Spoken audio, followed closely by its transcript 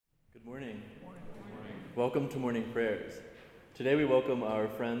Welcome to morning prayers. Today we welcome our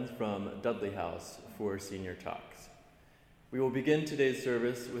friends from Dudley House for senior talks. We will begin today's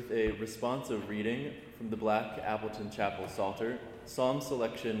service with a responsive reading from the Black Appleton Chapel Psalter, Psalm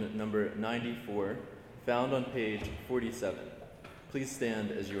selection number 94, found on page 47. Please stand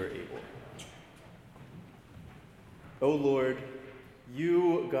as you are able. O Lord,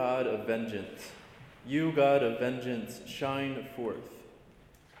 you God of vengeance, shine forth.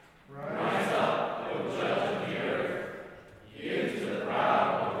 Rise up, O judge of the earth, give to the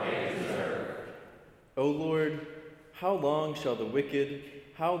proud what they deserve. O Lord, how long shall the wicked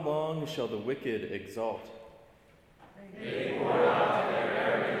exalt? They pour out their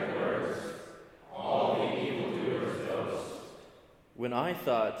arrogant words, all the evildoers boast. When I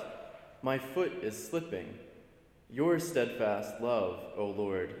thought, my foot is slipping, your steadfast love, O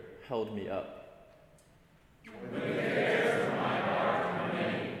Lord, held me up. When the cares of my heart are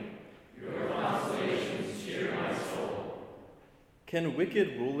many, your consolations cheer my soul. Can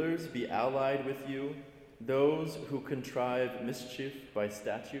wicked rulers be allied with you, those who contrive mischief by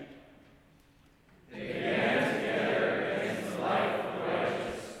statute? They band together against the life of the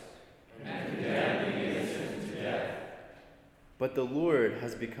righteous, and condemn the innocent to death. But the Lord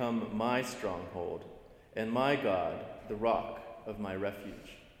has become my stronghold, and my God, the rock of my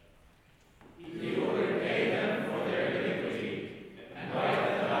refuge. He will repay them for their iniquity, and wipe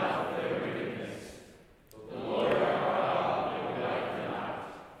them out for their wickedness. The Lord our God will wipe them out.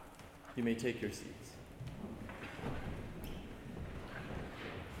 You may take your seats.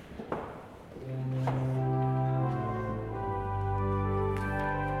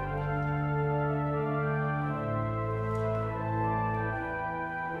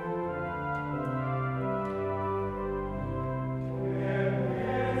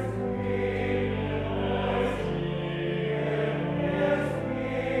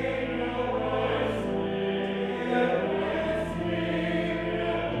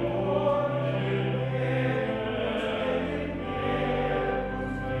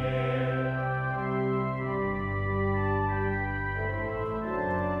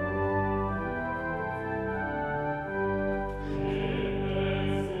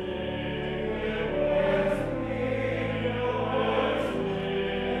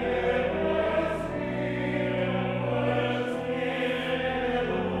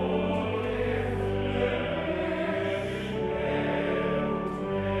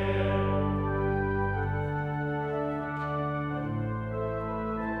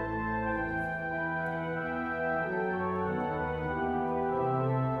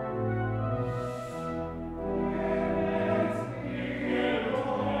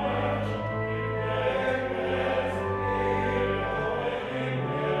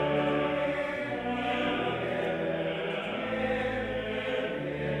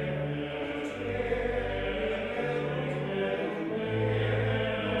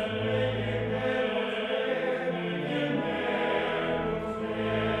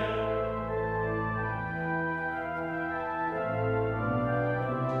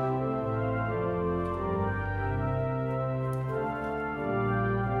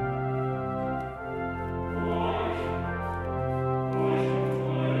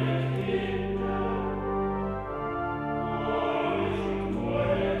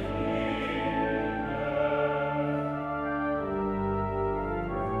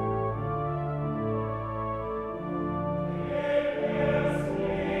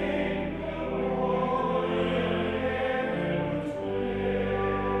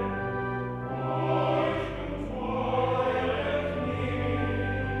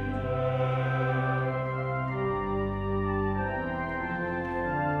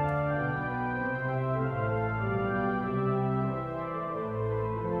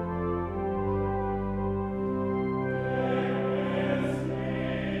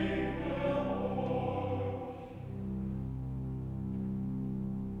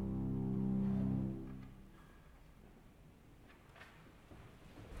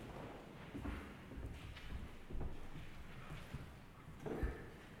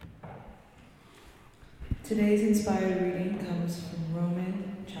 Today's inspired reading comes from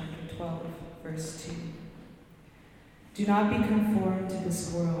Romans chapter 12, verse 2. Do not be conformed to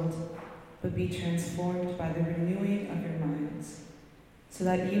this world, but be transformed by the renewing of your minds, so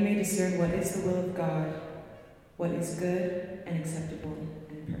that you may discern what is the will of God, what is good and acceptable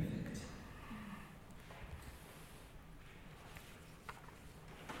and perfect.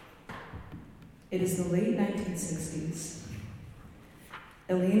 It is the late 1960s.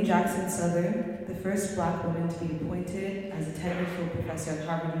 Elaine Jackson Southern, the first Black woman to be appointed as a tenured full professor at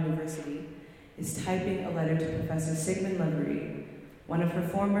Harvard University, is typing a letter to Professor Sigmund Levery, one of her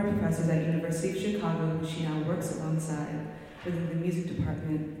former professors at University of Chicago, who she now works alongside within the music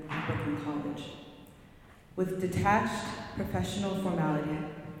department at Brooklyn College. With detached professional formality,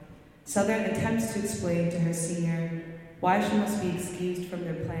 Southern attempts to explain to her senior why she must be excused from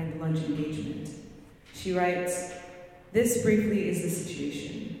their planned lunch engagement. She writes, "This briefly is the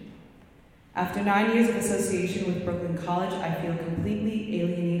situation. After 9 years of association with Brooklyn College, I feel completely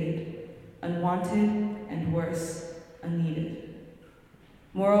alienated, unwanted, and worse, unneeded.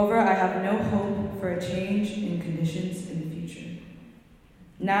 Moreover, I have no hope for a change in conditions in the future.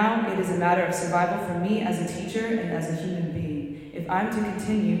 Now it is a matter of survival for me as a teacher and as a human being. If I'm to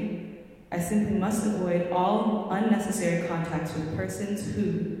continue, I simply must avoid all unnecessary contacts with persons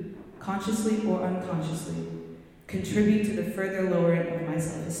who, consciously or unconsciously, contribute to the further lowering of my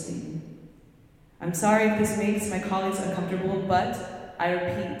self-esteem. I'm sorry if this makes my colleagues uncomfortable, but I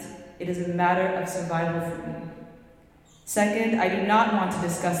repeat, it is a matter of survival for me. Second, I do not want to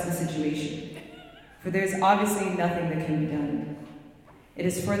discuss the situation, for there is obviously nothing that can be done. It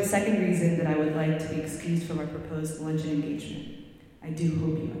is for the second reason that I would like to be excused from our proposed luncheon engagement. I do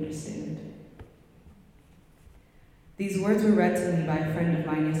hope you understand." These words were read to me by a friend of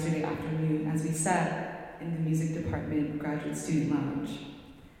mine yesterday afternoon as we sat in the music department graduate student lounge.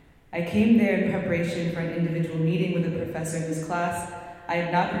 I came there in preparation for an individual meeting with a professor whose class I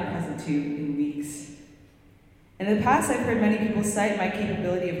had not been present to in weeks. In the past, I've heard many people cite my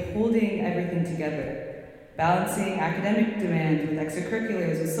capability of holding everything together, balancing academic demands with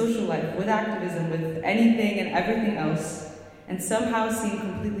extracurriculars, with social life, with activism, with anything and everything else, and somehow seem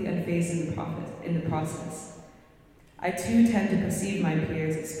completely unfazed in the process. I too tend to perceive my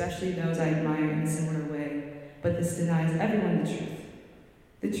peers, especially those I admire, in a similar way, but this denies everyone the truth.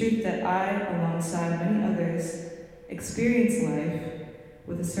 The truth that I, alongside many others, experience life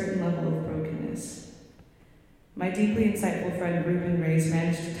with a certain level of brokenness. My deeply insightful friend Ruben Reyes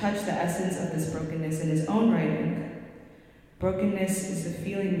managed to touch the essence of this brokenness in his own writing. Brokenness is the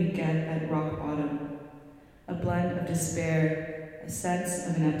feeling we get at rock bottom, a blend of despair, a sense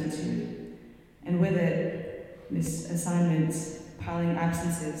of ineptitude, and with it, misassignments, piling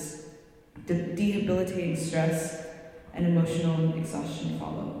absences, debilitating stress, and emotional exhaustion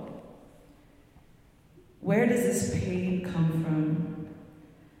follow. Where does this pain come from?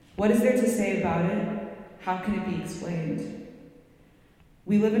 What is there to say about it? How can it be explained?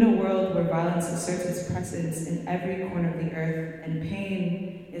 We live in a world where violence asserts its presence in every corner of the earth, and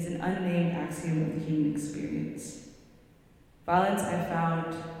pain is an unnamed axiom of the human experience. Violence, I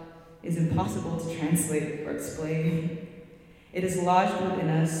found, is impossible to translate or explain. It is lodged within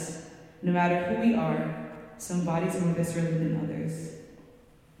us, no matter who we are, some bodies more viscerally than others.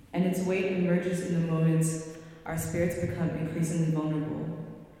 And its weight emerges in the moments our spirits become increasingly vulnerable,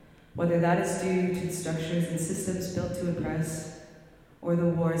 whether that is due to the structures and systems built to oppress, or the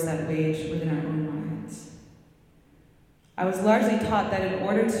wars that wage within our own minds. I was largely taught that in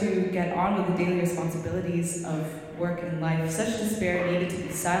order to get on with the daily responsibilities of work and life, such despair needed to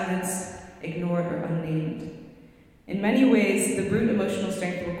be silenced, ignored, or unnamed. In many ways, the brute emotional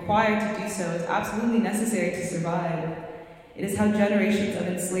strength required to do so is absolutely necessary to survive. It is how generations of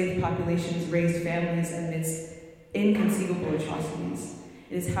enslaved populations raised families amidst inconceivable atrocities.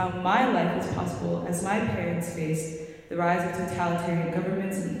 It is how my life was possible as my parents faced the rise of totalitarian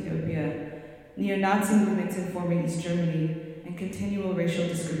governments in Ethiopia, neo-Nazi movements in former East Germany, and continual racial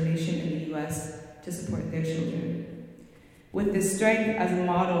discrimination in the US to support their children. With this strength as a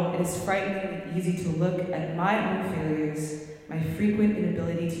model, it is frighteningly easy to look at my own failures, my frequent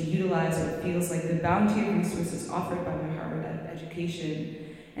inability to utilize what feels like the bounty of resources offered by my Harvard education,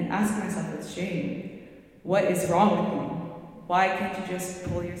 and ask myself with shame, what is wrong with you? Why can't you just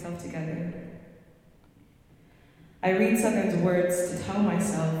pull yourself together? I read Southern's words to tell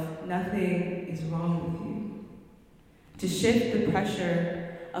myself nothing is wrong with you. To shift the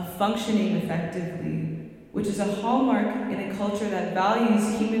pressure of functioning effectively, which is a hallmark in a culture that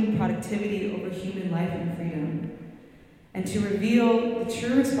values human productivity over human life and freedom, and to reveal the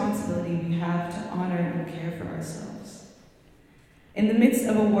true responsibility we have to honor and care for ourselves. In the midst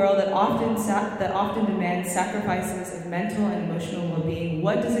of a world that often demands sacrifices of mental and emotional well-being,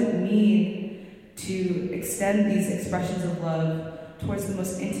 what does it mean to extend these expressions of love towards the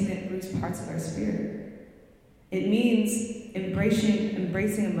most intimate, bruised parts of our spirit? It means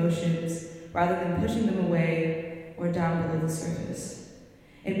embracing emotions rather than pushing them away or down below the surface.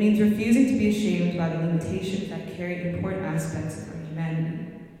 It means refusing to be ashamed by the limitations that carry important aspects of our humanity.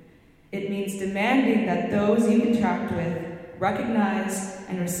 It means demanding that those you interact with recognize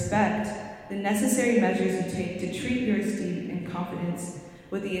and respect the necessary measures you take to treat your esteem and confidence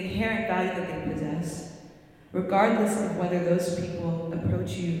with the inherent value that they possess, regardless of whether those people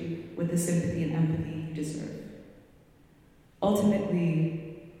approach you with the sympathy and empathy you deserve.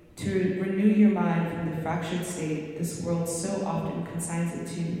 Ultimately, to renew your mind from the fractured state this world so often consigns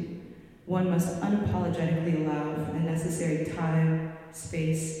it to, one must unapologetically allow for the necessary time,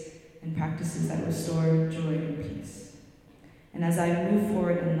 space, and practices that restore joy and peace. And as I move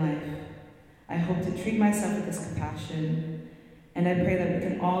forward in life, I hope to treat myself with this compassion, and I pray that we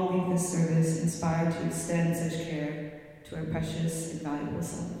can all leave this service inspired to extend such care to our precious and valuable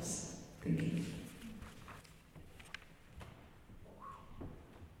selves. Thank you.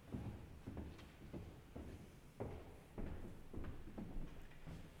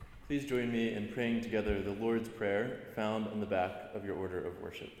 Please join me in praying together the Lord's Prayer found on the back of your order of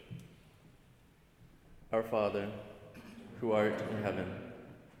worship. Our Father, who art in heaven,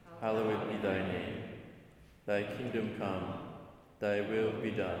 hallowed be thy name. Thy kingdom come, thy will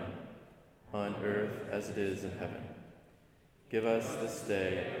be done, on earth as it is in heaven. Give us this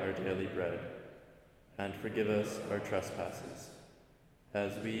day our daily bread, and forgive us our trespasses,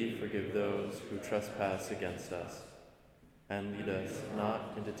 as we forgive those who trespass against us. And lead us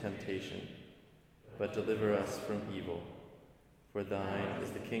not into temptation, but deliver us from evil. For thine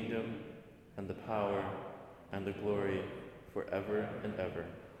is the kingdom, and the power, and the glory, forever and ever.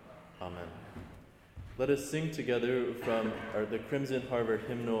 Amen. Let us sing together from the Crimson Harbor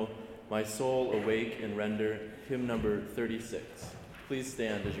hymnal, My Soul Awake and Render, hymn number 36. Please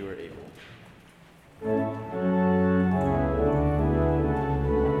stand as you are able.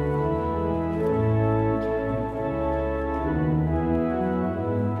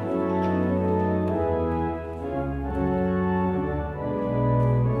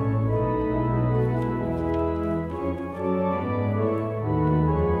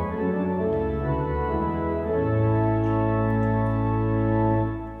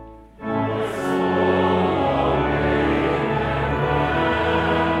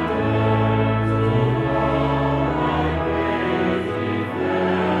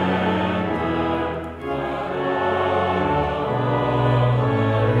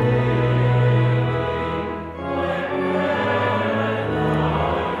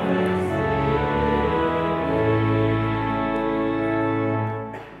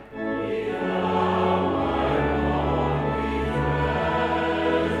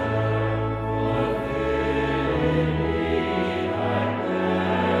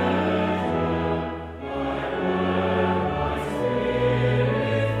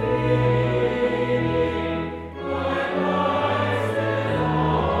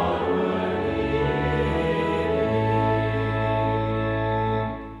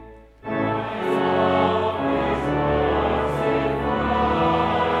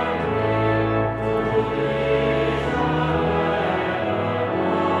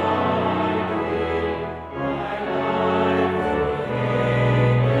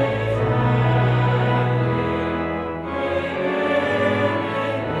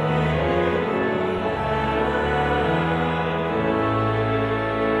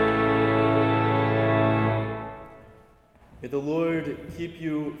 May the Lord keep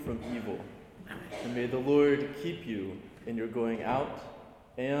you from evil, and may the Lord keep you in your going out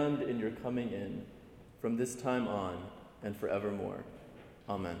and in your coming in, from this time on and forevermore.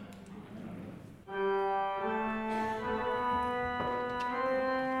 Amen.